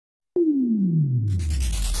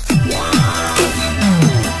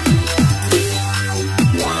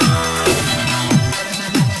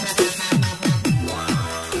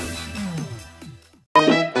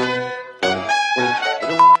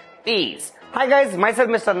Hi guys, myself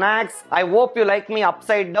Mr Nags. I hope you like me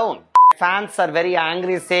upside down. Fans are very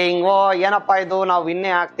angry saying, oh, yenappa idu now winne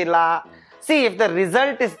aagtilla. See, if the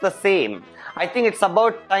result is the same, I think it's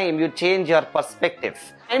about time you change your perspective.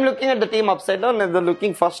 I'm looking at the team upside down and they're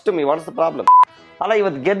looking first to me. What's the problem? Alla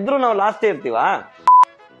ivat gedru now last irtiva.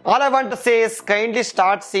 All I want to say is kindly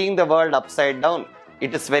start seeing the world upside down.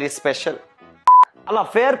 It is very special. Alla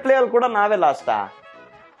fair play al kuda nave last ah.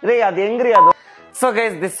 Re adu engri adu. So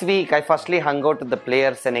guys, this week I firstly hung out with the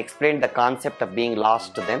players and explained the concept of being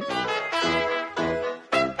lost to them.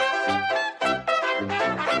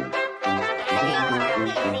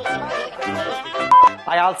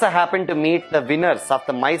 I also happened to meet the winners of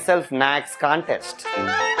the Myself Nags contest.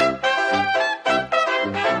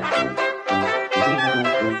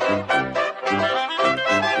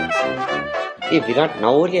 Hey Virat,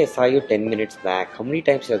 now only I saw you 10 minutes back. How many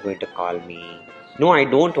times you are going to call me? No, I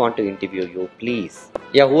don't want to interview you, please.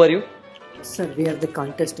 Yeah, who are you? Sir, we are the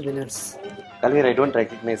contest winners. Kalvir, I don't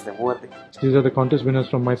recognize them. Who are they? These are the contest winners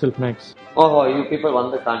from Myself Nags. Oh, you people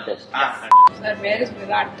won the contest. Sir, where is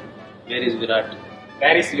Virat? Where is Virat?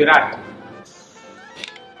 Where is Virat?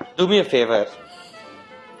 Do me a favor.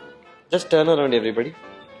 Just turn around, everybody.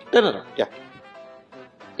 Turn around. Yeah.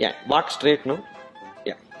 Yeah. Walk straight, no?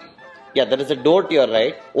 Yeah. Yeah, there is a door to your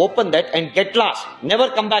right. Open that and get lost. Never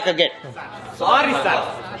come back again. Sorry, sir.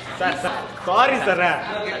 Sir. Sorry, sir.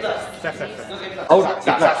 Sir. Out.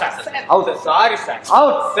 Out. Sorry, sir.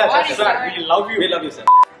 Out. Sir. We love you. We love you, sir.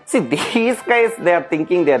 See, these guys, they are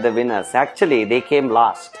thinking they are the winners. Actually, they came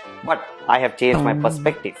last. But I have changed my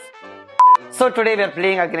perspective. So today we are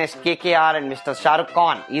playing against KKR and Mr. Shahrukh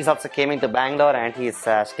Khan. He's also came into Bangalore and he is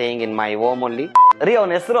staying in my home only. Re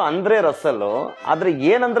avana hesaru Andre Russell. Adre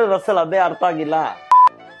yen Andre Russell ade artha agilla.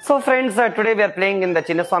 So friends, today we are playing in the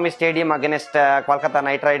Chinnaswamy Stadium against Kolkata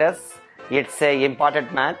Knight Riders. It's a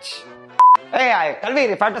important match. Hey, Kalvir,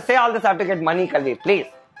 if I have to say all this, I have to get money, Kalvir. Please.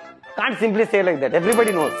 Can't simply say like that.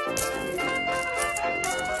 Everybody knows.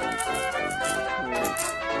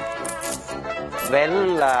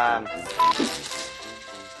 Well,